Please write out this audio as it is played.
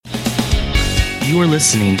You are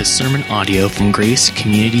listening to sermon audio from Grace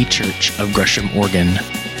Community Church of Gresham, Oregon.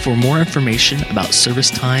 For more information about service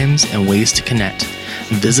times and ways to connect,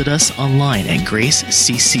 visit us online at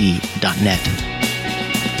gracecc.net.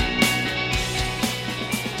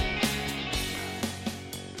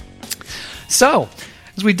 So,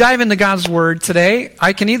 as we dive into God's Word today,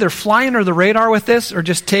 I can either fly under the radar with this or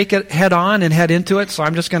just take it head on and head into it. So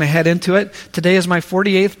I'm just going to head into it. Today is my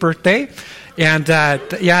 48th birthday. And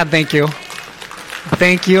thank you.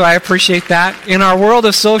 Thank you. I appreciate that. In our world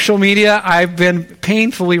of social media, I've been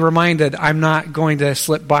painfully reminded I'm not going to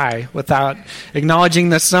slip by without acknowledging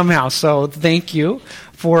this somehow. So thank you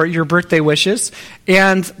for your birthday wishes.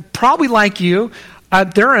 And probably like you,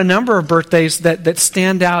 there are a number of birthdays that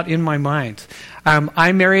stand out in my mind.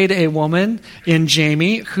 I married a woman in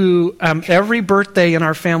Jamie who every birthday in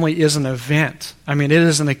our family is an event. I mean, it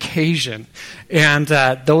is an occasion. And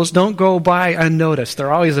those don't go by unnoticed.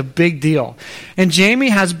 They're always a big deal. And Jamie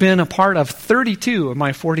has been a part of 32 of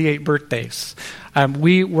my 48 birthdays.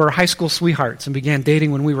 We were high school sweethearts and began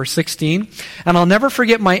dating when we were 16. And I'll never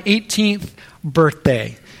forget my 18th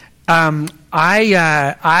birthday. My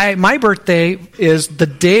birthday is the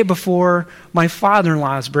day before my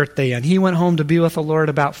father-in-law's birthday, and he went home to be with the Lord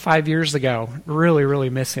about 5 years ago. Really, really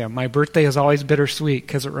miss him. My birthday is always bittersweet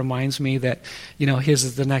because it reminds me that, his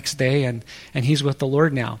is the next day, and he's with the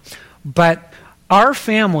Lord now. But our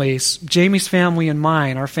families, Jamie's family and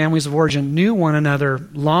mine, our families of origin, knew one another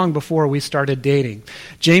long before we started dating.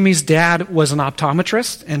 Jamie's dad was an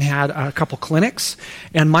optometrist and had a couple clinics,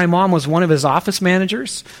 and my mom was one of his office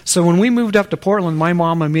managers. So when we moved up to Portland, my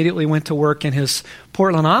mom immediately went to work in his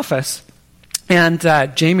Portland office. And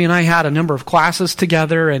Jamie and I had a number of classes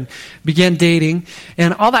together and began dating.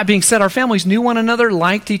 And all that being said, our families knew one another,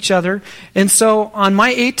 liked each other. And so on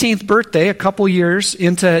my 18th birthday, a couple years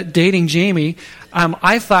into dating Jamie,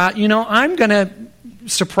 I thought, I'm going to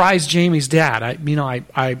surprise Jamie's dad.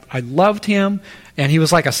 I loved him, and he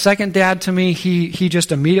was like a second dad to me. He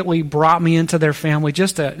just immediately brought me into their family.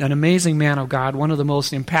 Just an amazing man of God, one of the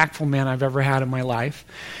most impactful men I've ever had in my life.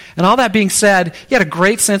 And all that being said, he had a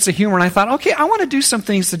great sense of humor, and I thought, okay, I want to do some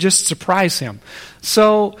things to just surprise him.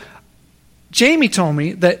 So Jamie told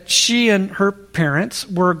me that she and her parents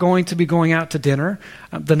were going to be going out to dinner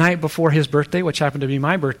the night before his birthday, which happened to be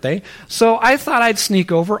my birthday. So I thought I'd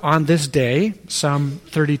sneak over on this day, some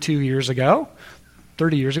 30 years ago,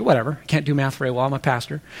 whatever. I can't do math very well. I'm a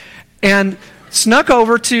pastor. And snuck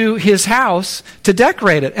over to his house to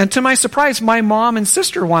decorate it. And to my surprise, my mom and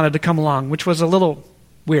sister wanted to come along, which was a little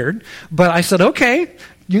weird. But I said, okay,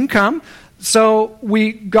 you can come. So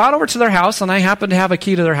we got over to their house, and I happened to have a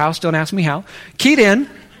key to their house. Don't ask me how. Keyed in,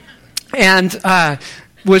 and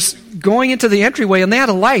was going into the entryway, and they had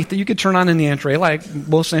a light that you could turn on in the entryway, like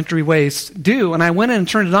most entryways do. And I went in and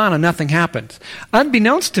turned it on, and nothing happened.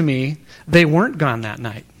 Unbeknownst to me, they weren't gone that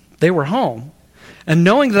night. They were home. And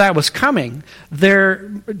knowing that I was coming,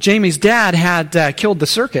 Jamie's dad had killed the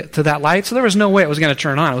circuit to that light, so there was no way it was going to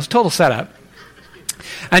turn on. It was a total setup.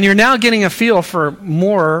 And you're now getting a feel for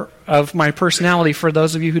more of my personality for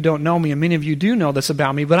those of you who don't know me, and many of you do know this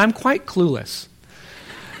about me, but I'm quite clueless.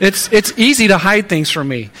 It's easy to hide things from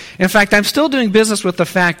me. In fact, I'm still doing business with the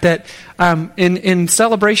fact that in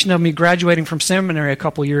celebration of me graduating from seminary a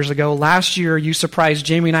couple years ago, last year you surprised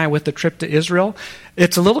Jamie and I with the trip to Israel.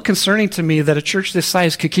 It's a little concerning to me that a church this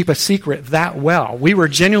size could keep a secret that well. We were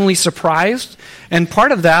genuinely surprised, and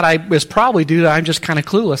part of that is probably due to I'm just kind of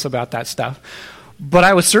clueless about that stuff. But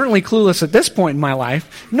I was certainly clueless at this point in my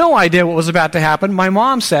life. No idea what was about to happen. My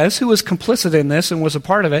mom says, who was complicit in this and was a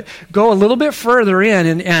part of it, go a little bit further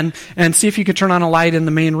in and see if you could turn on a light in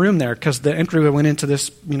the main room there, because the entryway went into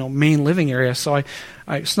this main living area. So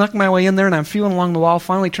I snuck my way in there, and I'm feeling along the wall,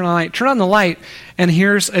 finally turn on the light, and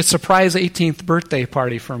here's a surprise 18th birthday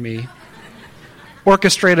party for me,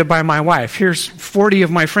 orchestrated by my wife. Here's 40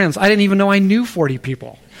 of my friends. I didn't even know I knew 40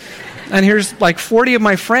 people. And here's like 40 of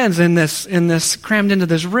my friends in this crammed into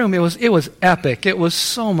this room. It was epic. It was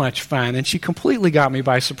so much fun. And she completely got me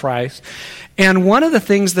by surprise. And one of the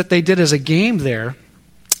things that they did as a game there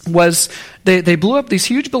was they blew up these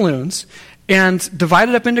huge balloons and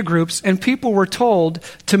divided up into groups, and people were told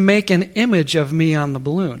to make an image of me on the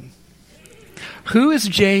balloon. Who is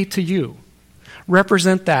Jay to you?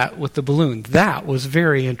 Represent that with the balloon. That was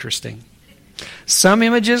very interesting. Some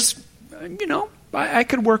images, I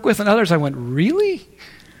could work with, and others I went, really?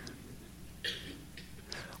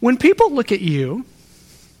 When people look at you,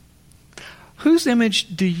 whose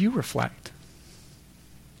image do you reflect?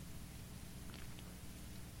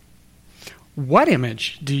 What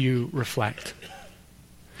image do you reflect?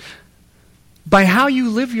 by how you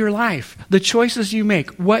live your life, the choices you make,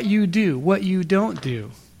 what you do, what you don't do,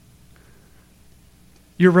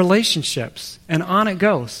 your relationships, and on it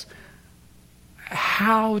goes.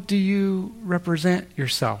 How do you represent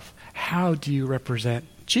yourself? How do you represent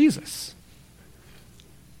Jesus?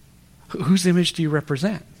 Whose image do you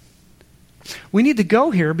represent? We need to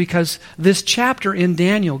go here because this chapter in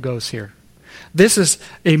Daniel goes here. This is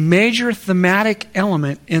a major thematic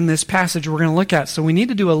element in this passage we're going to look at. So we need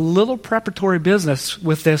to do a little preparatory business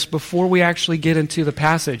with this before we actually get into the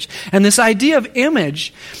passage. And this idea of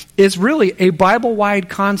image is really a Bible-wide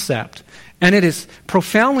concept. And it is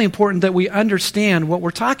profoundly important that we understand what we're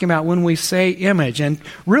talking about when we say image. And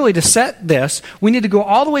really, to set this, we need to go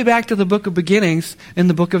all the way back to the book of beginnings in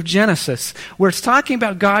the book of Genesis, where it's talking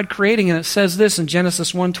about God creating, and it says this in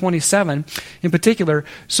Genesis 1:27 in particular.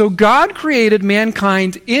 So God created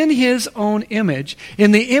mankind in his own image.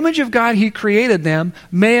 In the image of God he created them,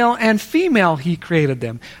 male and female he created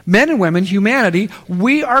them. Men and women, humanity,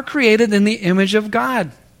 we are created in the image of God.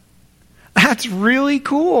 That's really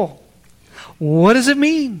cool. What does it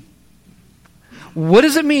mean? What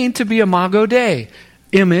does it mean to be Imago Dei,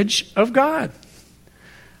 image of God?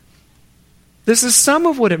 This is some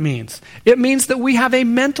of what it means. It means that we have a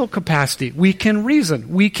mental capacity. We can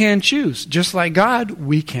reason. We can choose. Just like God,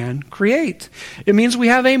 we can create. It means we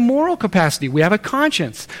have a moral capacity. We have a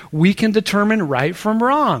conscience. We can determine right from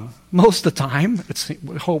wrong. Most of the time,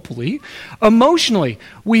 hopefully. Emotionally,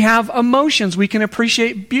 we have emotions. We can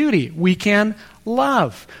appreciate beauty. We can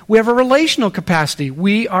love. We have a relational capacity.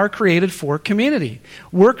 We are created for community.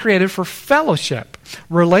 We're created for fellowship,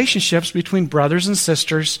 relationships between brothers and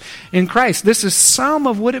sisters in Christ. This is some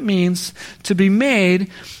of what it means to be made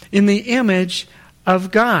in the image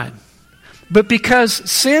of God. But because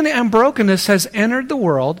sin and brokenness has entered the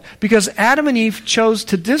world, because Adam and Eve chose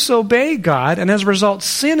to disobey God, and as a result,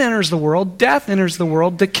 sin enters the world, death enters the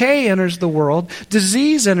world, decay enters the world,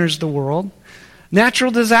 disease enters the world,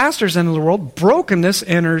 natural disasters enter the world, brokenness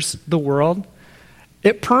enters the world.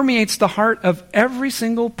 It permeates the heart of every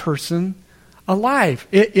single person alive.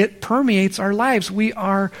 It permeates our lives. We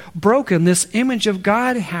are broken. This image of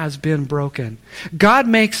God has been broken. God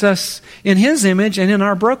makes us in his image, and in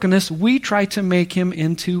our brokenness, we try to make him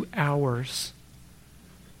into ours.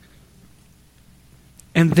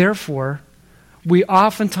 And therefore, we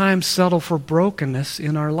oftentimes settle for brokenness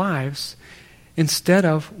in our lives instead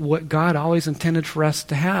of what God always intended for us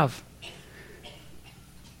to have.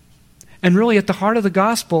 And really at the heart of the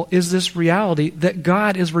gospel is this reality that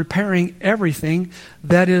God is repairing everything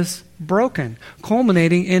that is broken,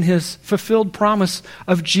 culminating in his fulfilled promise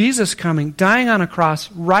of Jesus coming, dying on a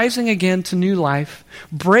cross, rising again to new life,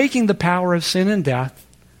 breaking the power of sin and death,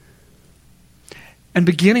 and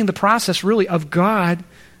beginning the process really of God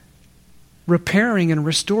repairing and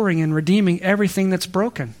restoring and redeeming everything that's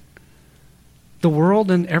broken. The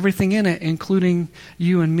world and everything in it, including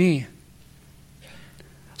you and me.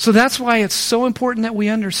 So that's why it's so important that we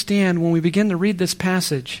understand when we begin to read this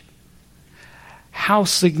passage how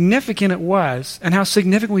significant it was and how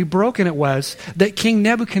significantly broken it was that King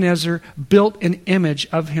Nebuchadnezzar built an image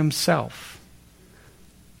of himself.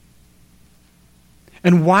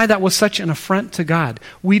 And why that was such an affront to God.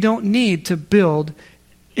 We don't need to build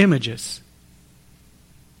images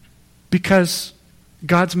because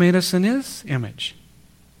God's made us in his image.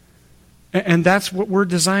 And that's what we're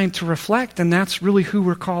designed to reflect, and that's really who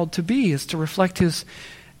we're called to be, is to reflect his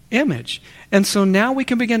image. And so now we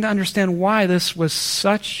can begin to understand why this was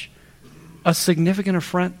such a significant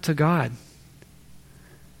affront to God.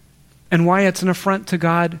 And why it's an affront to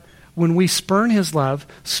God when we spurn his love,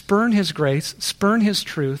 spurn his grace, spurn his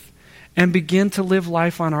truth, and begin to live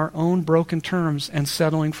life on our own broken terms and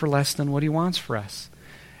settling for less than what he wants for us.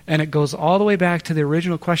 And it goes all the way back to the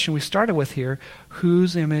original question we started with here: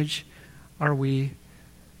 whose image are we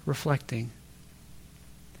reflecting?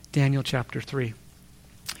 Daniel chapter 3.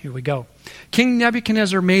 Here we go. King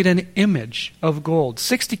Nebuchadnezzar made an image of gold,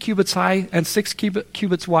 60 cubits high and 6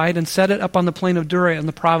 cubits wide, and set it up on the plain of Dura in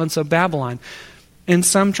the province of Babylon. In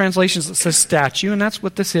some translations it says statue, and that's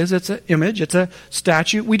what this is. It's an image. It's a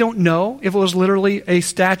statue. We don't know if it was literally a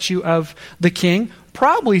statue of the king.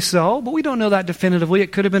 Probably so, but we don't know that definitively.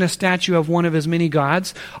 It could have been a statue of one of his many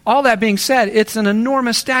gods. All that being said, it's an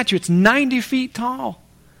enormous statue. It's 90 feet tall.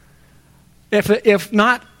 If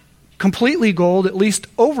not completely gold, at least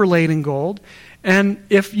overlaid in gold. And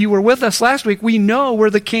if you were with us last week, we know where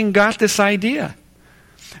the king got this idea.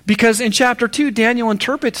 Because in chapter 2, Daniel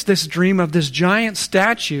interprets this dream of this giant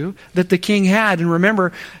statue that the king had. And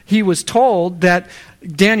remember, Daniel told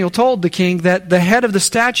the king that the head of the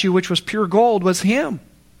statue, which was pure gold, was him.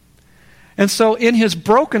 And so in his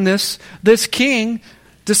brokenness, this king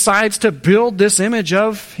decides to build this image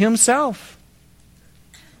of himself.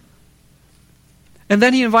 And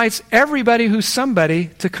then he invites everybody who's somebody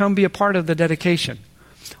to come be a part of the dedication.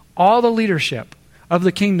 All the leadership of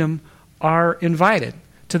the kingdom are invited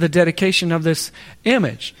to the dedication of this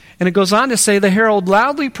image. And it goes on to say, the herald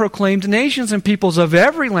loudly proclaimed to nations and peoples of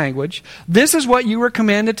every language, this is what you were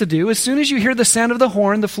commanded to do. As soon as you hear the sound of the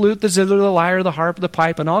horn, the flute, the zither, the lyre, the harp, the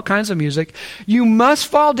pipe, and all kinds of music, you must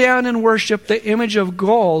fall down and worship the image of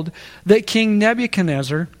gold that King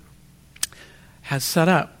Nebuchadnezzar has set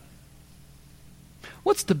up.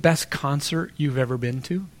 What's the best concert you've ever been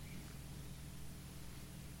to?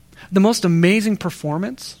 The most amazing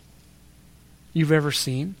performance you've ever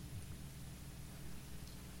seen?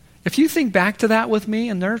 If you think back to that with me,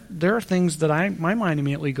 and there are things that my mind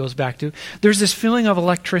immediately goes back to, there's this feeling of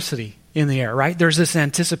electricity in the air, right? There's this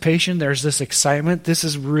anticipation, there's this excitement, this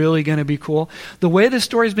is really going to be cool. The way this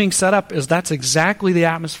story is being set up is that's exactly the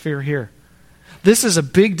atmosphere here. This is a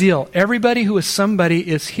big deal. Everybody who is somebody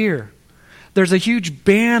is here. There's a huge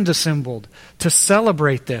band assembled to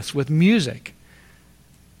celebrate this with music.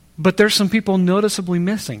 But there's some people noticeably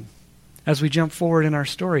missing as we jump forward in our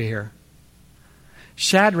story here.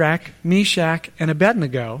 Shadrach, Meshach, and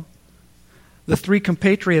Abednego, the three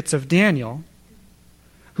compatriots of Daniel,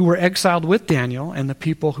 who were exiled with Daniel and the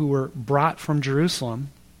people who were brought from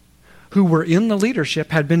Jerusalem, who were in the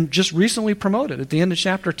leadership, had been just recently promoted at the end of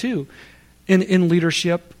chapter 2 in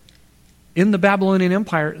leadership in the Babylonian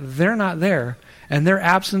Empire. They're not there, and their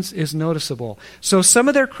absence is noticeable. So some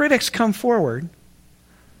of their critics come forward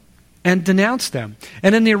and denounce them.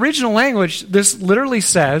 And in the original language, this literally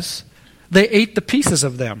says, they ate the pieces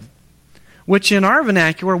of them, which in our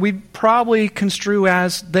vernacular, we'd probably construe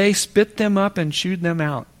as they spit them up and chewed them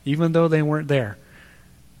out, even though they weren't there.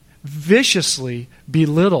 Viciously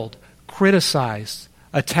belittled, criticized,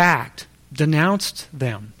 attacked, denounced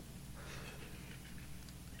them,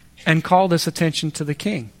 and called this attention to the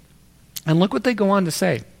king. And look what they go on to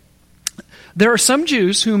say. There are some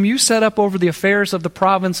Jews whom you set up over the affairs of the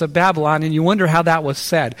province of Babylon, and you wonder how that was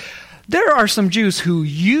said. There are some Jews who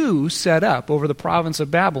you set up over the province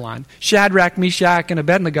of Babylon, Shadrach, Meshach, and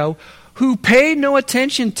Abednego, who paid no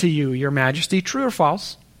attention to you, your majesty. True or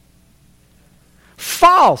false?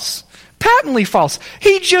 False. Patently false.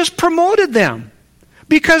 He just promoted them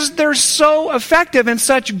because they're so effective and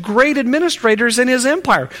such great administrators in his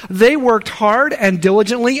empire. They worked hard and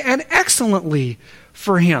diligently and excellently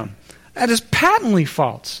for him. That is patently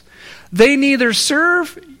false. They neither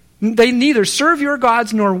serve your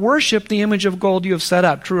gods nor worship the image of gold you have set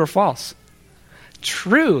up. True or false?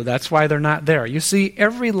 True. That's why they're not there. You see,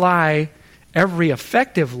 every lie, every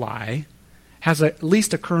effective lie, has at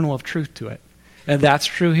least a kernel of truth to it. And that's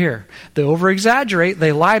true here. They over-exaggerate,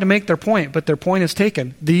 they lie to make their point, but their point is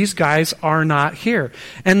taken. These guys are not here.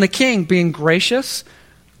 And the king, being gracious,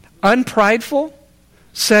 unprideful,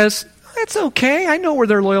 says, it's okay, I know where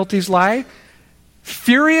their loyalties lie.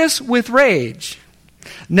 Furious with rage,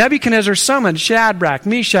 Nebuchadnezzar summoned Shadrach,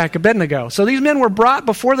 Meshach, Abednego. So these men were brought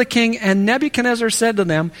before the king, and Nebuchadnezzar said to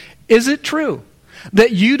them, is it true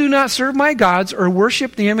that you do not serve my gods or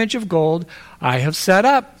worship the image of gold I have set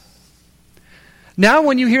up? Now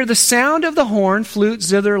when you hear the sound of the horn, flute,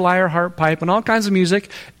 zither, lyre, harp, pipe, and all kinds of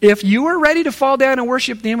music, if you are ready to fall down and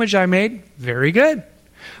worship the image I made, very good.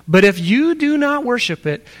 But if you do not worship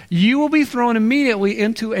it, you will be thrown immediately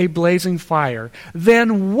into a blazing fire.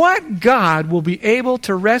 Then what God will be able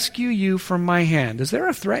to rescue you from my hand? Is there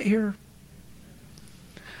a threat here?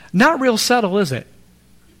 Not real subtle, is it?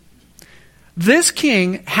 This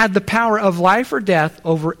king had the power of life or death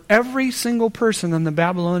over every single person in the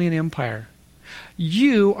Babylonian Empire.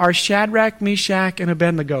 You are Shadrach, Meshach, and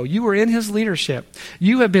Abednego. You are in his leadership.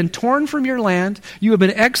 You have been torn from your land. You have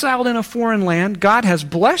been exiled in a foreign land. God has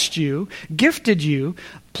blessed you, gifted you,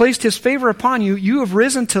 placed his favor upon you. You have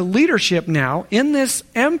risen to leadership now in this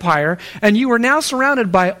empire, and you are now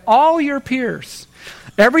surrounded by all your peers.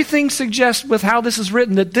 Everything suggests with how this is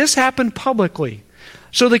written that this happened publicly.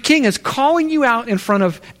 So the king is calling you out in front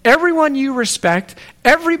of everyone you respect,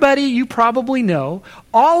 everybody you probably know,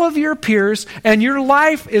 all of your peers, and your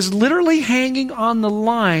life is literally hanging on the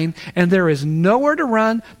line, and there is nowhere to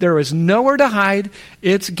run, there is nowhere to hide.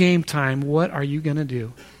 It's game time. What are you going to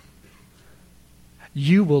do?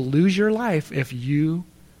 You will lose your life if you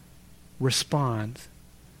respond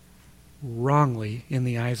wrongly in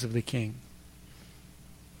the eyes of the king.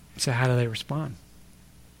 So how do they respond?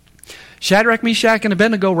 Shadrach, Meshach, and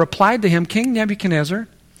Abednego replied to him, King Nebuchadnezzar,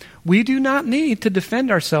 we do not need to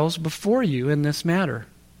defend ourselves before you in this matter.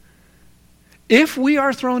 if we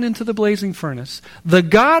are thrown into the blazing furnace, the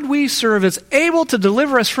God we serve is able to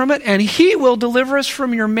deliver us from it, and he will deliver us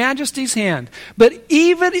from your majesty's hand. But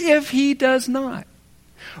even if he does not,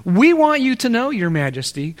 we want you to know, your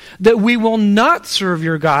majesty, that we will not serve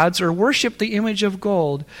your gods or worship the image of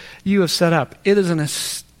gold you have set up. It is an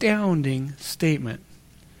astounding statement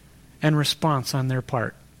and response on their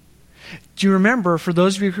part. Do you remember, for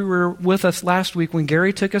those of you who were with us last week, when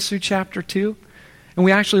Gary took us through chapter 2? And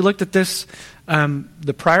we actually looked at this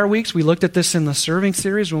the prior weeks. We looked at this in the serving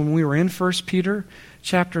series when we were in 1 Peter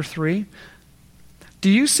chapter 3. Do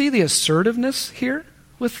you see the assertiveness here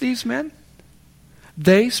with these men?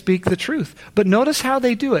 They speak the truth. But notice how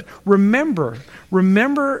they do it. Remember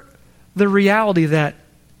the reality that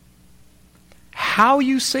how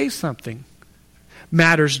you say something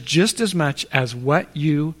matters just as much as what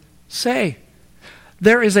you say.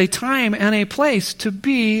 There is a time and a place to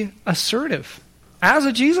be assertive as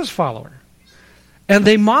a Jesus follower. And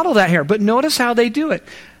they model that here. But notice how they do it.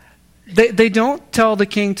 They don't tell the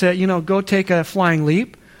king to, go take a flying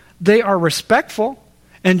leap. They are respectful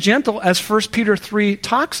and gentle, as 1 Peter 3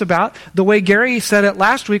 talks about. The way Gary said it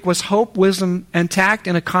last week was hope, wisdom, and tact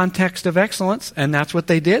in a context of excellence. And that's what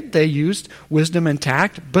they did. They used wisdom and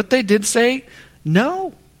tact. But they did say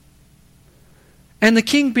no. And the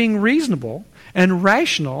king, being reasonable and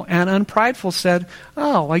rational and unprideful, said,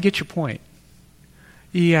 "Oh, I get your point.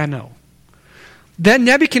 Yeah, no." Then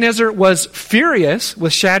Nebuchadnezzar was furious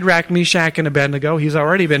with Shadrach, Meshach, and Abednego. He's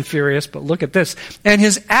already been furious, but look at this. And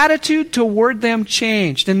his attitude toward them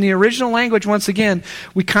changed. In the original language, once again,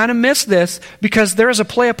 we kind of miss this because there is a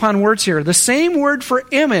play upon words here. The same word for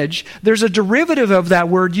image, there's a derivative of that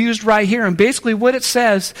word used right here. And basically what it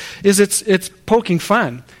says is it's poking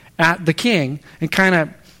fun at the king and kind of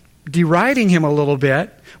deriding him a little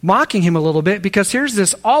bit, mocking him a little bit, because here's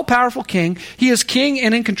this all-powerful king. He is king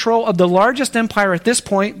and in control of the largest empire at this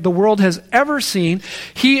point the world has ever seen.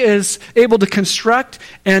 He is able to construct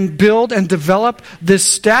and build and develop this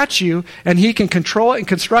statue, and he can control it and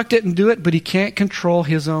construct it and do it, but he can't control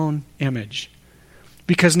his own image.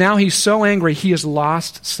 Because now he's so angry, he has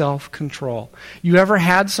lost self-control. You ever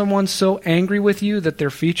had someone so angry with you that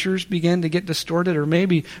their features begin to get distorted? Or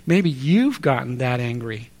maybe you've gotten that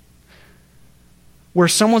angry, where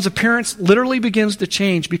someone's appearance literally begins to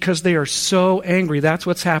change because they are so angry. That's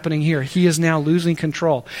what's happening here. He is now losing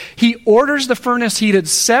control. He orders the furnace heated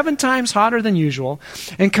 7 times hotter than usual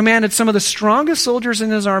and commanded some of the strongest soldiers in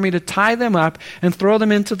his army to tie them up and throw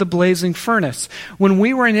them into the blazing furnace. When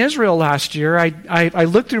we were in Israel last year, I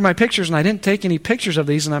looked through my pictures, and I didn't take any pictures of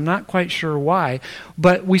these, and I'm not quite sure why,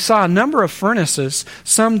 but we saw a number of furnaces,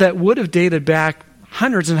 some that would have dated back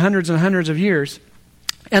hundreds and hundreds and hundreds of years.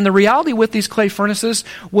 And the reality with these clay furnaces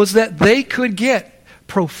was that they could get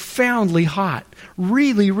profoundly hot.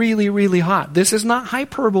 Really, really, really hot. This is not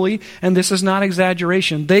hyperbole, and this is not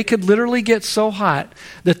exaggeration. They could literally get so hot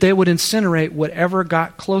that they would incinerate whatever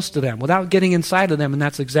got close to them without getting inside of them, and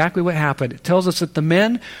that's exactly what happened. It tells us that the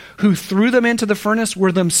men who threw them into the furnace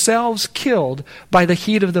were themselves killed by the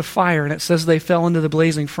heat of the fire, and it says they fell into the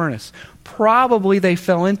blazing furnace. Probably they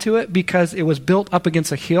fell into it because it was built up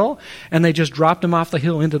against a hill, and they just dropped them off the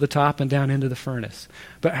hill into the top and down into the furnace.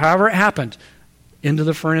 But however it happened, into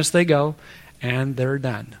the furnace they go, and they're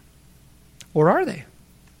done. Or are they?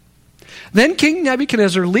 Then King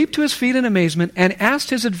Nebuchadnezzar leaped to his feet in amazement and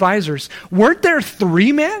asked his advisors, "Weren't there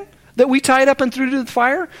 3 men that we tied up and threw to the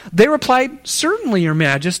fire?" They replied, "Certainly, your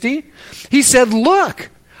majesty." He said, "Look,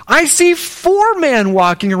 I see 4 men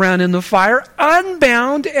walking around in the fire,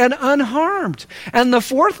 unbound and unharmed. And the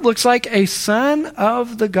 4th looks like a son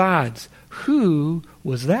of the gods. Who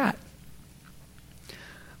was that?"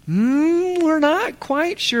 We're not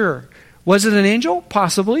quite sure. Was it an angel?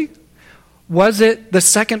 Possibly. Was it the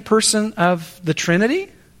second person of the Trinity?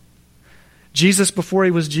 Jesus before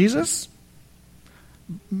he was Jesus?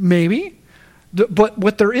 Maybe. But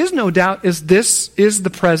what there is no doubt is this is the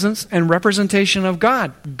presence and representation of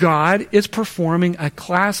God. God is performing a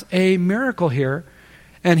Class A miracle here,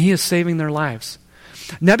 and he is saving their lives.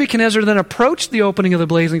 Nebuchadnezzar then approached the opening of the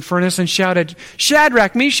blazing furnace and shouted,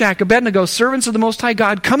 "Shadrach, Meshach, Abednego, servants of the Most High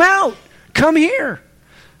God, come out! Come here!"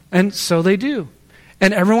 And so they do.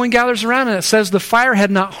 And everyone gathers around, and it says the fire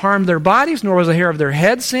had not harmed their bodies, nor was a hair of their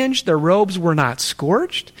head singed. Their robes were not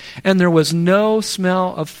scorched, and there was no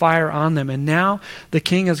smell of fire on them. And now the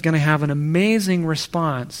king is going to have an amazing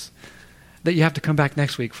response that you have to come back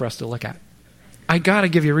next week for us to look at. I got to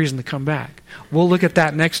give you a reason to come back. We'll look at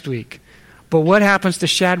that next week. But what happens to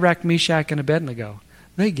Shadrach, Meshach, and Abednego?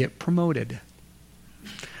 They get promoted.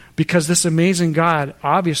 Because this amazing God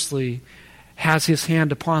obviously has his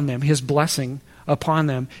hand upon them, his blessing upon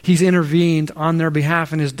them. He's intervened on their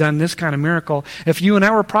behalf and has done this kind of miracle. If you and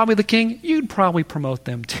I were probably the king, you'd probably promote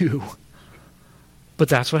them too. But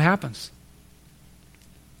that's what happens.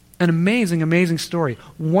 An amazing, amazing story.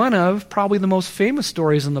 One of probably the most famous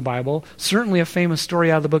stories in the Bible, certainly a famous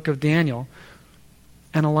story out of the book of Daniel,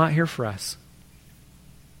 and a lot here for us.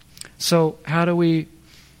 So how do we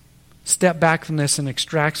step back from this and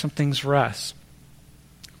extract some things for us?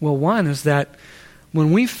 Well, one is that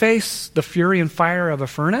when we face the fury and fire of a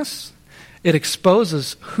furnace, it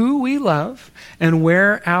exposes who we love and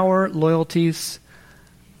where our loyalties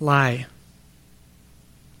lie.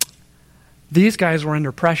 These guys were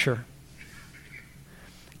under pressure.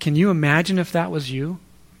 Can you imagine if that was you?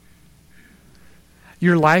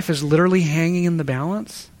 Your life is literally hanging in the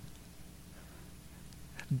balance.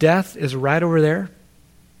 Death is right over there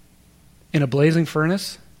in a blazing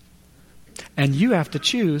furnace, and you have to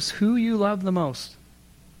choose who you love the most.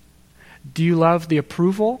 Do you love the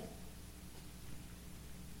approval,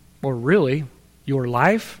 or really your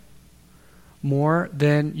life, more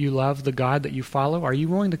than you love the God that you follow? Are you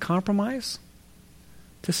willing to compromise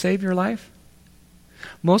to save your life?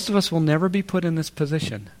 Most of us will never be put in this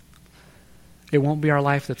position. It won't be our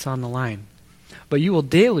life that's on the line. But you will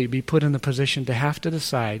daily be put in the position to have to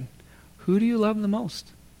decide, who do you love the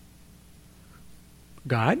most?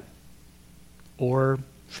 God or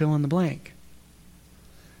fill in the blank?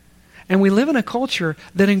 And we live in a culture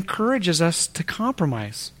that encourages us to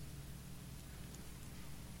compromise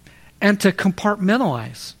and to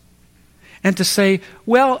compartmentalize and to say,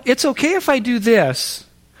 well, it's okay if I do this,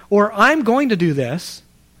 or I'm going to do this,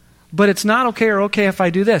 but it's not okay or okay if I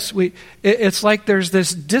do this. It's like there's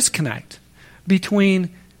this disconnect between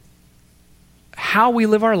how we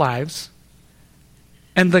live our lives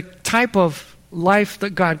and the type of life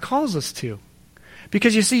that God calls us to.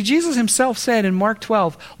 Because you see, Jesus himself said in Mark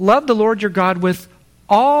 12, love the Lord your God with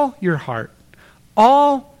all your heart,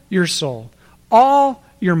 all your soul, all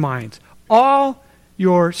your mind, all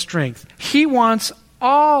your strength. He wants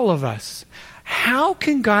all of us. How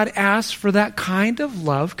can God ask for that kind of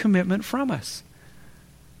love commitment from us?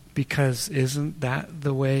 Because isn't that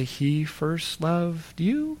the way he first loved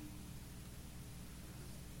you?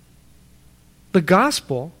 The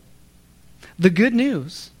gospel, the good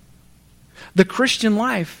news, the Christian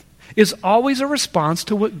life is always a response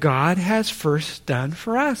to what God has first done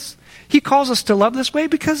for us. He calls us to love this way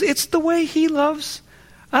because it's the way he loves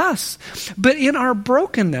us. But in our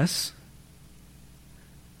brokenness,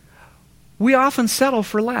 we often settle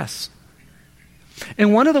for less.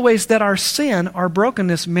 And one of the ways that our sin, our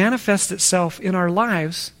brokenness, manifests itself in our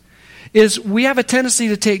lives is we have a tendency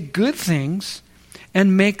to take good things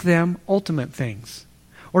and make them ultimate things.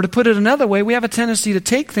 Or to put it another way, we have a tendency to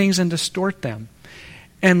take things and distort them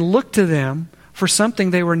and look to them for something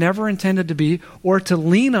they were never intended to be, or to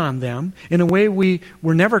lean on them in a way we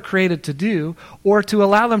were never created to do, or to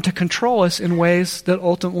allow them to control us in ways that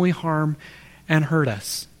ultimately harm and hurt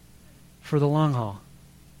us for the long haul.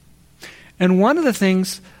 And one of the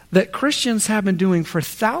things that Christians have been doing for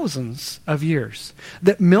thousands of years,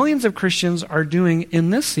 that millions of Christians are doing in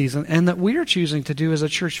this season, and that we are choosing to do as a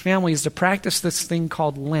church family, is to practice this thing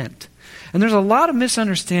called Lent. And there's a lot of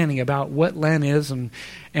misunderstanding about what Lent is and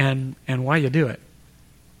why you do it.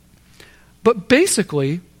 But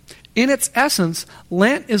basically, in its essence,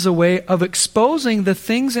 Lent is a way of exposing the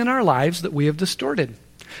things in our lives that we have distorted.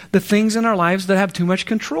 The things in our lives that have too much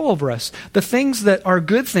control over us. The things that are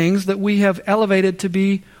good things that we have elevated to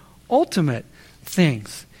be ultimate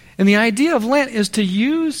things. And the idea of Lent is to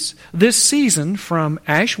use this season from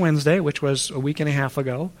Ash Wednesday, which was a week and a half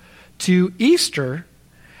ago, to Easter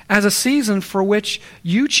as a season for which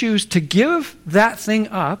you choose to give that thing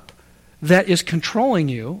up that is controlling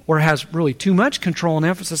you or has really too much control and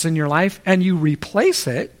emphasis in your life, and you replace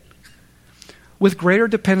it with greater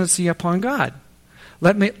dependency upon God.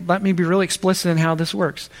 Let me be really explicit in how this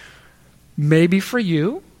works. Maybe for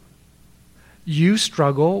you, you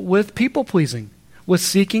struggle with people-pleasing, with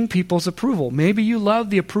seeking people's approval. Maybe you love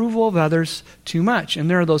the approval of others too much. And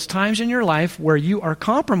there are those times in your life where you are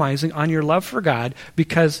compromising on your love for God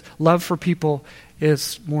because love for people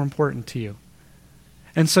is more important to you.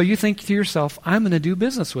 And so you think to yourself, I'm going to do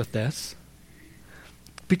business with this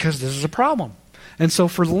because this is a problem. And so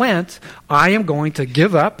for Lent, I am going to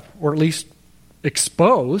give up, or at least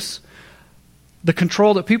expose, the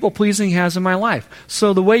control that people-pleasing has in my life.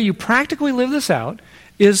 So the way you practically live this out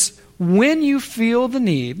is when you feel the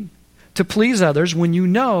need to please others, when you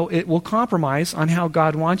know it will compromise on how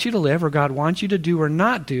God wants you to live or God wants you to do or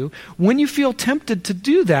not do, when you feel tempted to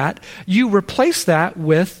do that, you replace that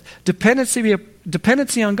with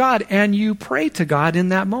dependency on God, and you pray to God in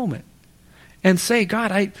that moment. and say,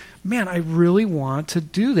 God, I really want to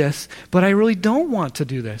do this, but I really don't want to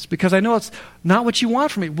do this because I know it's not what you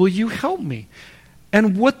want from me. Will you help me?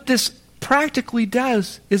 And what this practically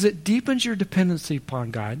does is it deepens your dependency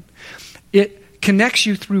upon God. It connects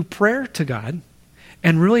you through prayer to God.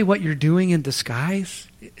 And really what you're doing in disguise,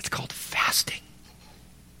 it's called fasting.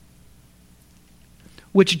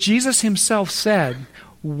 Which Jesus himself said,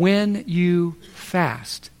 when you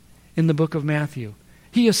fast, in the book of Matthew.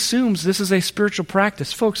 He assumes this is a spiritual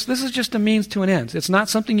practice. Folks, this is just a means to an end. It's not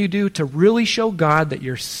something you do to really show God that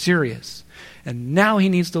you're serious. And now he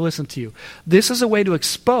needs to listen to you. This is a way to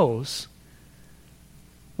expose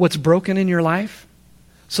what's broken in your life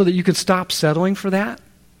so that you can stop settling for that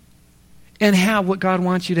and have what God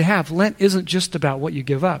wants you to have. Lent isn't just about what you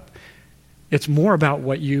give up. It's more about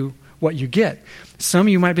what you get. Some of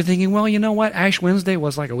you might be thinking, well, you know what? Ash Wednesday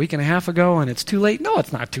was like a week and a half ago and it's too late. No,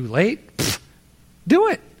 it's not too late. Pfft, do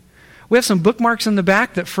it. We have some bookmarks in the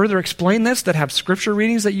back that further explain this, that have scripture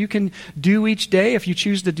readings that you can do each day if you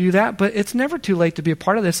choose to do that. But it's never too late to be a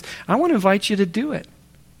part of this. I want to invite you to do it.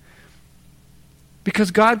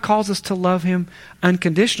 Because God calls us to love him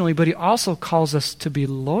unconditionally, but he also calls us to be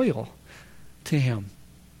loyal to him.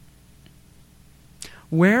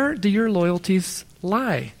 Where do your loyalties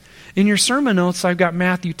lie? In your sermon notes, I've got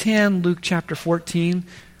Matthew 10, Luke chapter 14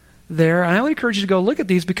 there. And I would encourage you to go look at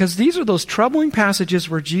these because these are those troubling passages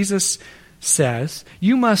where Jesus says,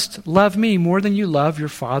 you must love me more than you love your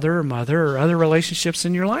father or mother or other relationships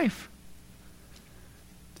in your life.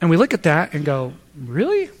 And we look at that and go,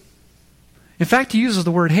 really? In fact, he uses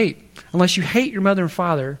the word hate. Unless you hate your mother and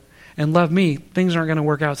father and love me, things aren't going to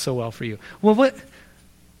work out so well for you. Well, what?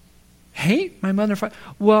 Hate my mother and father?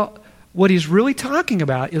 Well, what he's really talking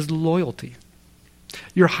about is loyalty.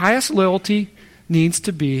 Your highest loyalty needs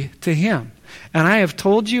to be to him. And I have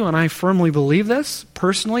told you, and I firmly believe this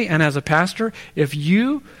personally and as a pastor, if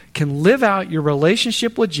you can live out your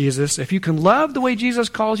relationship with Jesus, if you can love the way Jesus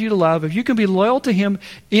calls you to love, if you can be loyal to him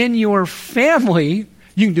in your family,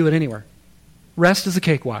 you can do it anywhere. Rest is a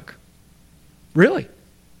cakewalk. Really?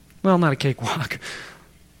 Well, not a cakewalk.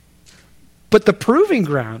 But the proving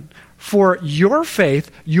ground for your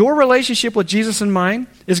faith, your relationship with Jesus in mind,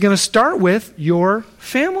 is going to start with your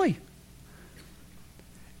family.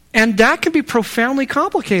 And that can be profoundly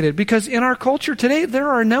complicated because in our culture today, there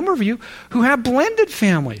are a number of you who have blended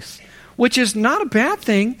families, which is not a bad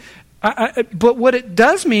thing. But what it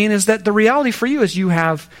does mean is that the reality for you is you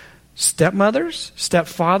have stepmothers,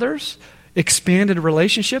 stepfathers, expanded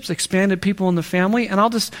relationships, expanded people in the family. And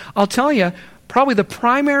I'll tell you, probably the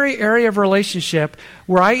primary area of relationship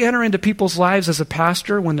where I enter into people's lives as a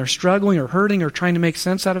pastor when they're struggling or hurting or trying to make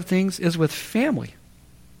sense out of things is with family.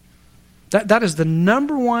 That is the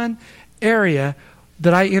number one area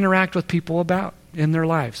that I interact with people about in their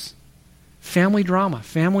lives. Family drama,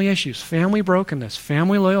 family issues, family brokenness,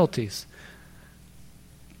 family loyalties.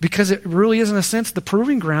 Because it really is, in a sense, the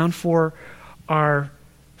proving ground for our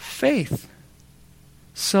faith.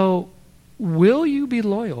 So, will you be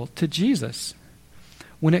loyal to Jesus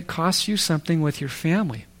when it costs you something with your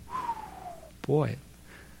family? Boy,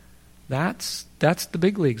 that's the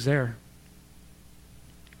big leagues there.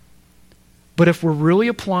 But if we're really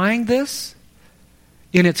applying this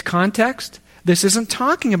in its context, this isn't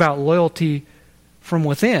talking about loyalty from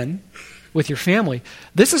within with your family.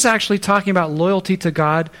 This is actually talking about loyalty to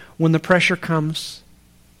God when the pressure comes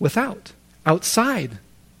outside.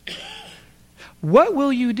 What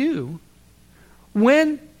will you do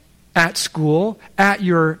when at school, at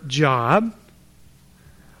your job,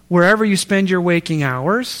 wherever you spend your waking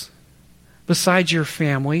hours, besides your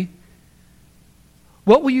family,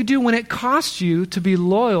 what will you do when it costs you to be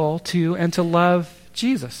loyal to and to love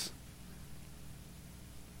Jesus?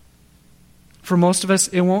 For most of us,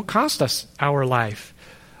 it won't cost us our life.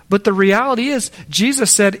 But the reality is, Jesus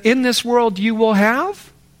said, in this world you will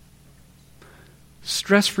have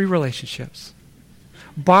stress-free relationships.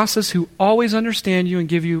 Bosses who always understand you and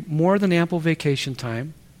give you more than ample vacation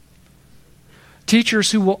time. Teachers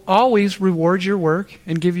who will always reward your work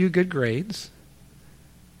and give you good grades.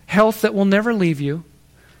 Health that will never leave you.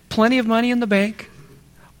 Plenty of money in the bank.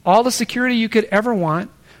 All the security you could ever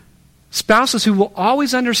want. Spouses who will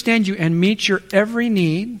always understand you and meet your every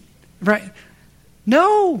need. Right?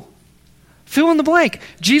 No. Fill in the blank.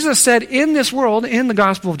 Jesus said, in this world, in the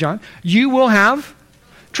Gospel of John, you will have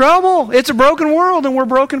trouble. It's a broken world and we're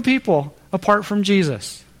broken people apart from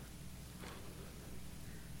Jesus.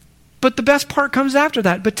 But the best part comes after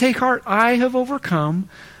that. But take heart, I have overcome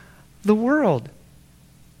the world.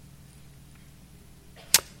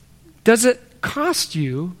 Does it cost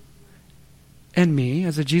you and me,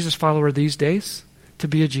 as a Jesus follower these days, to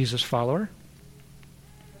be a Jesus follower?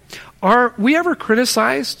 Are we ever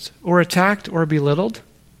criticized or attacked or belittled?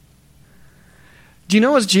 Do you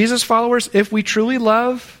know, as Jesus followers, if we truly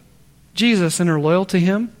love Jesus and are loyal to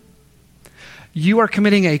him, you are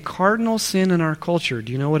committing a cardinal sin in our culture.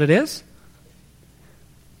 Do you know what it is?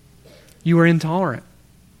 You are intolerant.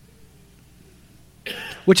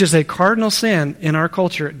 Which is a cardinal sin in our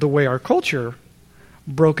culture, the way our culture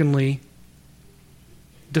brokenly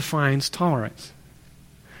defines tolerance.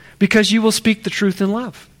 Because you will speak the truth in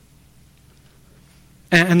love.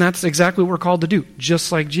 And that's exactly what we're called to do,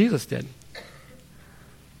 just like Jesus did.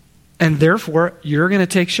 And therefore, you're going to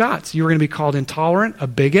take shots. You're going to be called intolerant, a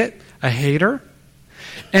bigot, a hater.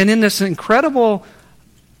 And in this incredible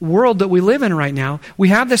world that we live in right now, we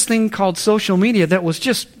have this thing called social media that was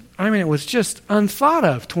just, it was just unthought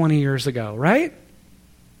of 20 years ago, right?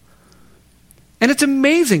 And it's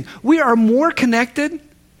amazing. We are more connected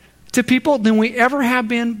to people than we ever have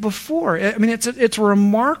been before. It's a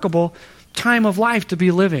remarkable time of life to be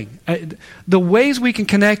living. The ways we can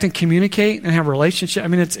connect and communicate and have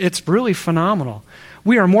relationships, it's really phenomenal.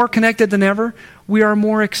 We are more connected than ever. We are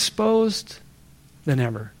more exposed than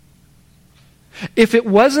ever. If it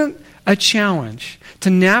wasn't a challenge to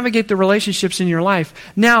navigate the relationships in your life,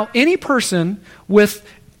 now any person with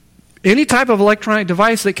any type of electronic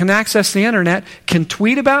device that can access the internet can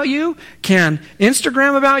tweet about you, can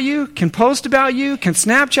Instagram about you, can post about you, can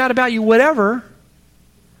Snapchat about you, whatever.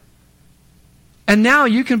 And now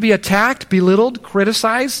you can be attacked, belittled,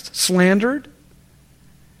 criticized, slandered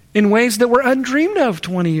in ways that were undreamed of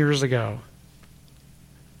 20 years ago.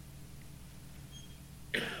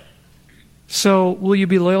 So, will you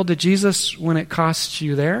be loyal to Jesus when it costs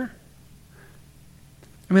you there?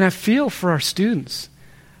 I feel for our students.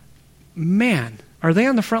 Man, are they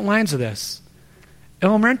on the front lines of this?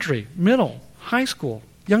 Elementary, middle, high school,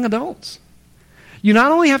 young adults. You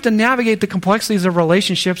not only have to navigate the complexities of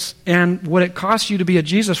relationships and what it costs you to be a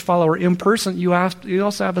Jesus follower in person, you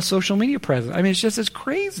also have a social media presence. It's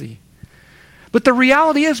crazy. But the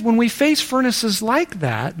reality is, when we face furnaces like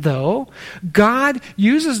that, though, God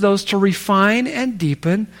uses those to refine and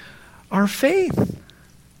deepen our faith.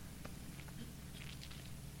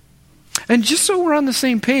 And just so we're on the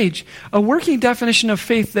same page, a working definition of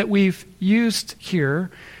faith that we've used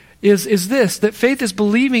here is this, that faith is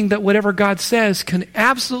believing that whatever God says can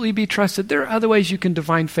absolutely be trusted. There are other ways you can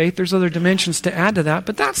define faith. There's other dimensions to add to that,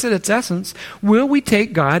 but that's at its essence. Will we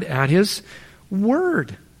take God at his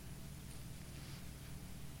word?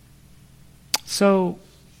 So,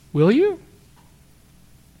 will you?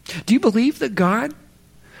 Do you believe that God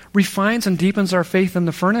refines and deepens our faith in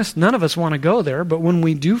the furnace? None of us want to go there, but when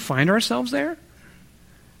we do find ourselves there,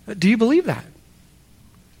 do you believe that?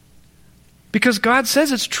 Because God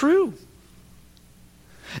says it's true.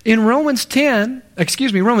 In Romans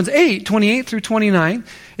 8, 28 through 29,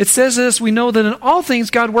 it says this, we know that in all things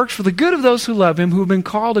God works for the good of those who love him, who have been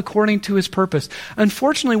called according to his purpose.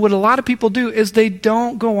 Unfortunately, what a lot of people do is they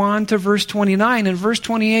don't go on to verse 29. And verse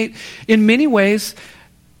 28, in many ways,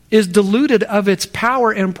 is diluted of its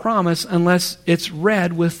power and promise unless it's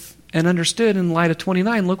read with and understood in light of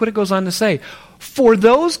 29. Look what it goes on to say. For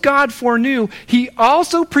those God foreknew, he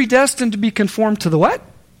also predestined to be conformed to the what?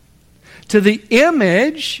 To the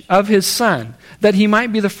image of his Son, that he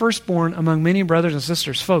might be the firstborn among many brothers and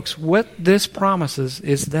sisters. Folks, what this promises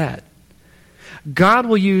is that God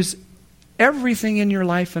will use everything in your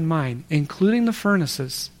life and mine, including the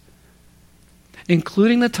furnaces,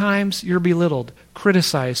 including the times you're belittled,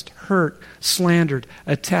 criticized, hurt, slandered,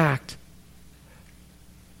 attacked,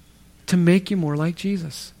 to make you more like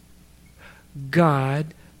Jesus.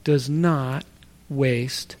 God does not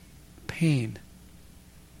waste pain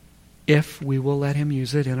if we will let him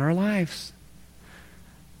use it in our lives.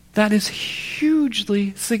 That is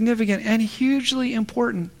hugely significant and hugely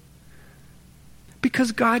important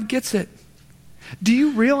because God gets it. Do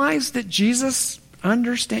you realize that Jesus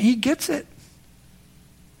understands? He gets it.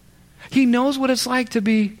 He knows what it's like to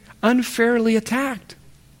be unfairly attacked,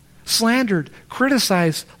 slandered,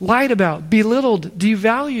 criticized, lied about, belittled,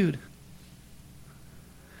 devalued.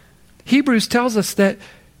 Hebrews tells us that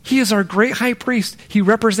he is our great high priest. He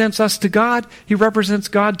represents us to God. He represents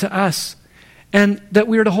God to us. And that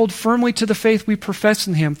we are to hold firmly to the faith we profess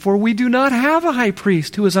in him. For we do not have a high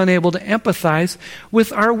priest who is unable to empathize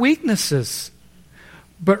with our weaknesses.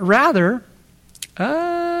 But rather,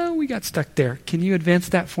 we got stuck there. Can you advance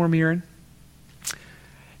that for me, Aaron?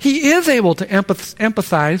 He is able to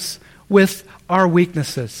empathize with our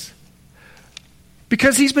weaknesses.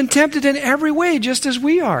 Because he's been tempted in every way, just as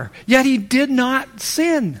we are. Yet he did not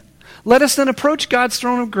sin. Let us then approach God's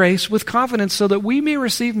throne of grace with confidence so that we may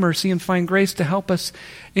receive mercy and find grace to help us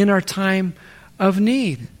in our time of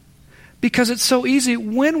need. Because it's so easy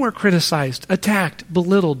when we're criticized, attacked,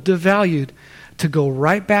 belittled, devalued, to go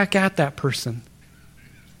right back at that person.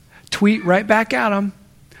 Tweet right back at them.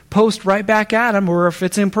 Post right back at them. Or if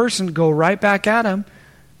it's in person, go right back at them.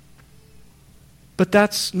 But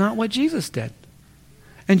that's not what Jesus did.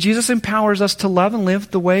 And Jesus empowers us to love and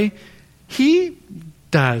live the way He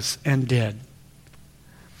does and did.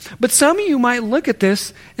 But some of you might look at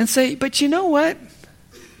this and say, but you know what?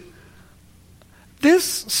 This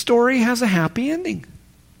story has a happy ending.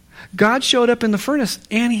 God showed up in the furnace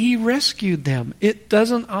and He rescued them. It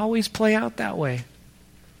doesn't always play out that way.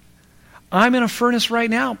 I'm in a furnace right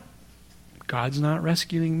now. God's not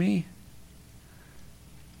rescuing me.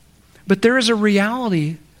 But there is a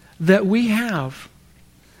reality that we have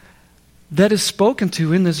that is spoken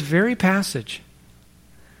to in this very passage.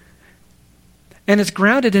 And it's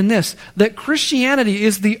grounded in this, that Christianity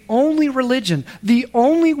is the only religion, the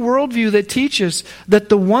only worldview that teaches that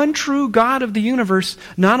the one true God of the universe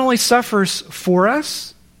not only suffers for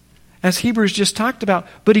us, as Hebrews just talked about,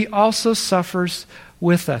 but He also suffers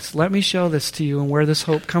with us. Let me show this to you and where this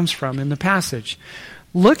hope comes from in the passage.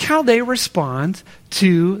 Look how they respond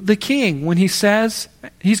to the king when he says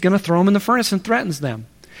he's going to throw them in the furnace and threatens them.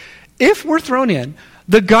 If we're thrown in,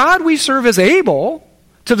 the God we serve is able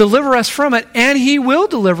to deliver us from it, and He will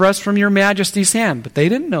deliver us from your majesty's hand. But they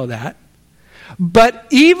didn't know that. But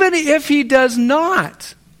even if He does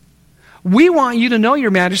not, we want you to know,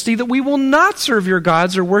 your majesty, that we will not serve your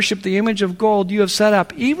gods or worship the image of gold you have set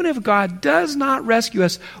up. Even if God does not rescue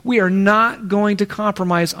us, we are not going to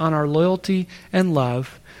compromise on our loyalty and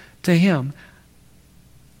love to Him.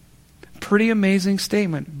 Pretty amazing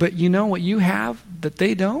statement. But you know what you have that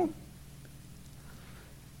they don't?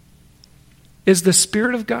 Is the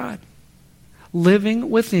Spirit of God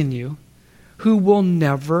living within you, who will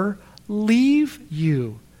never leave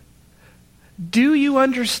you. Do you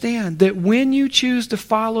understand that when you choose to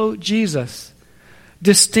follow Jesus,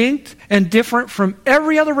 distinct and different from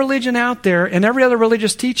every other religion out there and every other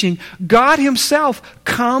religious teaching, God Himself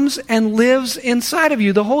comes and lives inside of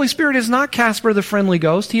you. The Holy Spirit is not Casper the Friendly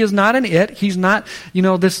Ghost. He is not an it. He's not,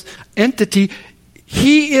 this entity.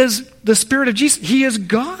 He is the Spirit of Jesus. He is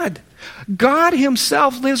God. God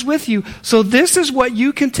Himself lives with you. So this is what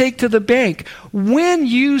you can take to the bank. When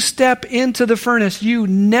you step into the furnace, you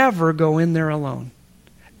never go in there alone.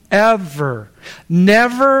 Ever.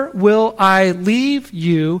 Never will I leave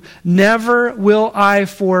you. Never will I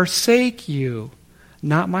forsake you.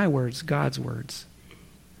 Not my words, God's words.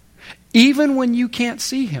 Even when you can't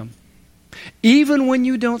see Him. Even when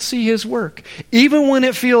you don't see His work. Even when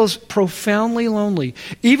it feels profoundly lonely.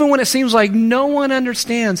 Even when it seems like no one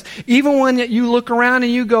understands. Even when you look around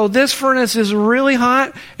and you go, this furnace is really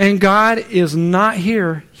hot and God is not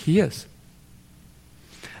here. He is.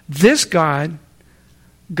 This God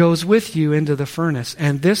goes with you into the furnace,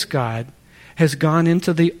 and this God has gone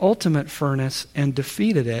into the ultimate furnace and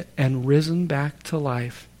defeated it and risen back to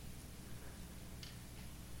life.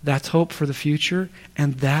 That's hope for the future,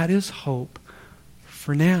 and that is hope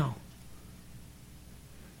for now.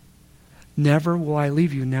 Never will I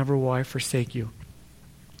leave you, never will I forsake you.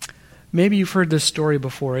 Maybe you've heard this story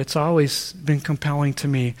before. It's always been compelling to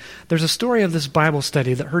me. There's a story of this Bible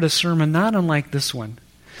study that heard a sermon not unlike this one,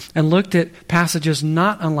 and looked at passages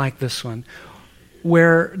not unlike this one,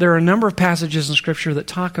 where there are a number of passages in Scripture that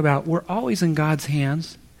talk about we're always in God's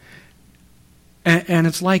hands. And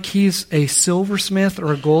it's like He's a silversmith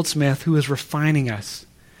or a goldsmith who is refining us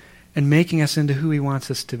and making us into who He wants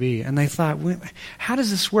us to be. And they thought, how does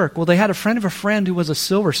this work? Well, they had a friend of a friend who was a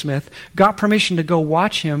silversmith, got permission to go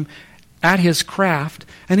watch him at his craft,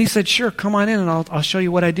 and he said, sure, come on in and I'll show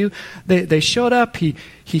you what I do. They showed up, he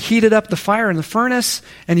heated up the fire in the furnace,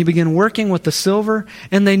 and he began working with the silver,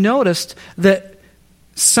 and they noticed that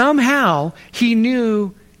somehow he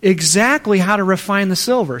knew exactly how to refine the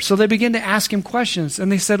silver. So they began to ask him questions,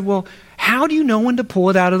 and they said, well, how do you know when to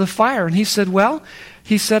pull it out of the fire? And he said,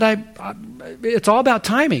 it's all about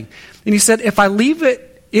timing. And he said, if I leave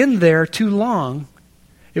it in there too long,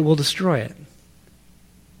 it will destroy it.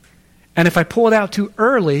 And if I pull it out too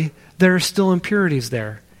early, there are still impurities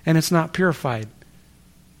there, and it's not purified.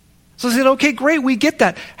 So I said, okay, great, we get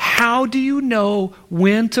that. How do you know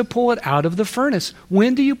when to pull it out of the furnace?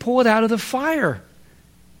 When do you pull it out of the fire?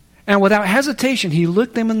 And without hesitation, he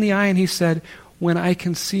looked them in the eye and he said, when I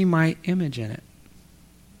can see my image in it.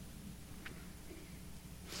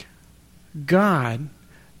 God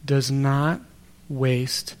does not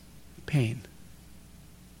waste pain.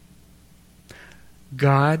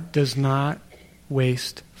 God does not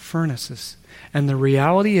waste furnaces. And the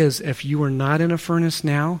reality is, if you are not in a furnace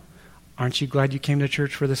now, aren't you glad you came to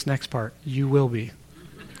church for this next part? You will be.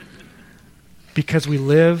 Because we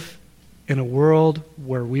live in a world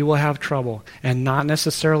where we will have trouble, and not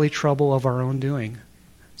necessarily trouble of our own doing.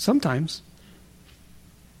 Sometimes.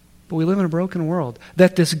 But we live in a broken world.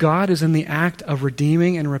 That this God is in the act of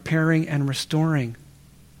redeeming and repairing and restoring.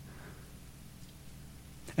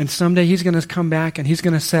 And someday he's going to come back and he's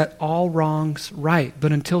going to set all wrongs right.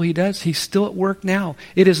 But until he does, he's still at work now.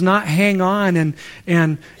 It is not hang on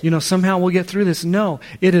and somehow we'll get through this. No,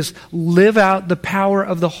 it is live out the power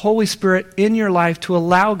of the Holy Spirit in your life to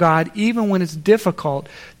allow God, even when it's difficult,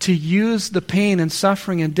 to use the pain and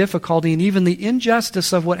suffering and difficulty and even the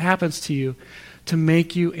injustice of what happens to you to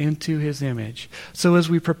make you into his image. So as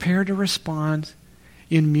we prepare to respond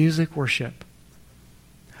in music worship,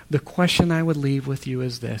 the question I would leave with you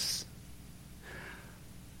is this.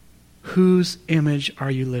 Whose image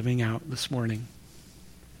are you living out this morning?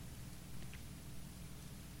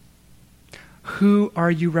 Who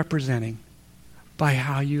are you representing by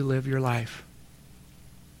how you live your life?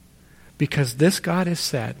 Because this God has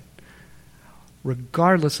said,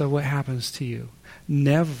 regardless of what happens to you,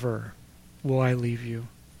 never will I leave you,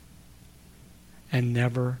 and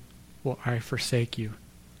never will I forsake you.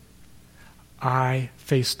 I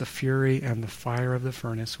face the fury and the fire of the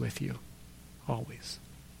furnace with you, always.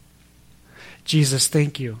 Jesus,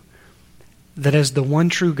 thank you that as the one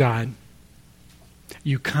true God,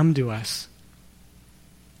 you come to us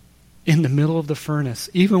in the middle of the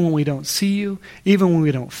furnace, even when we don't see you, even when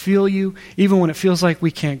we don't feel you, even when it feels like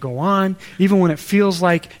we can't go on, even when it feels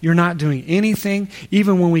like you're not doing anything,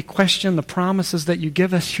 even when we question the promises that you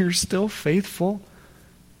give us, you're still faithful.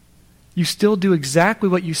 You still do exactly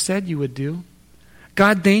what you said you would do.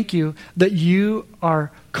 God, thank you that you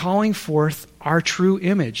are calling forth our true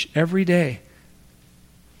image every day.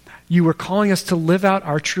 You are calling us to live out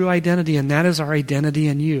our true identity, and that is our identity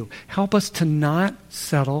in you. Help us to not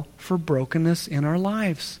settle for brokenness in our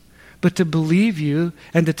lives, but to believe you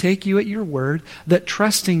and to take you at your word that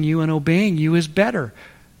trusting you and obeying you is better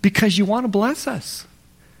because you want to bless us,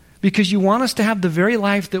 because you want us to have the very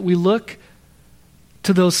life that we look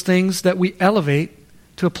to those things that we elevate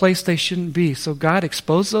to a place they shouldn't be. So God,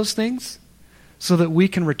 expose those things so that we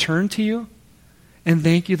can return to you. And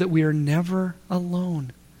thank you that we are never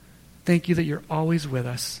alone. Thank you that you're always with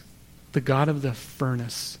us. The God of the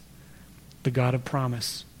furnace. The God of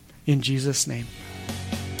promise. In Jesus' name.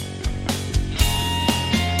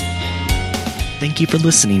 Thank you for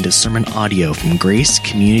listening to sermon audio from Grace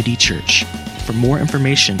Community Church. For more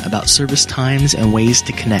information about service times and ways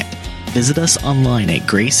to connect, visit us online at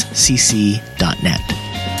gracecc.net.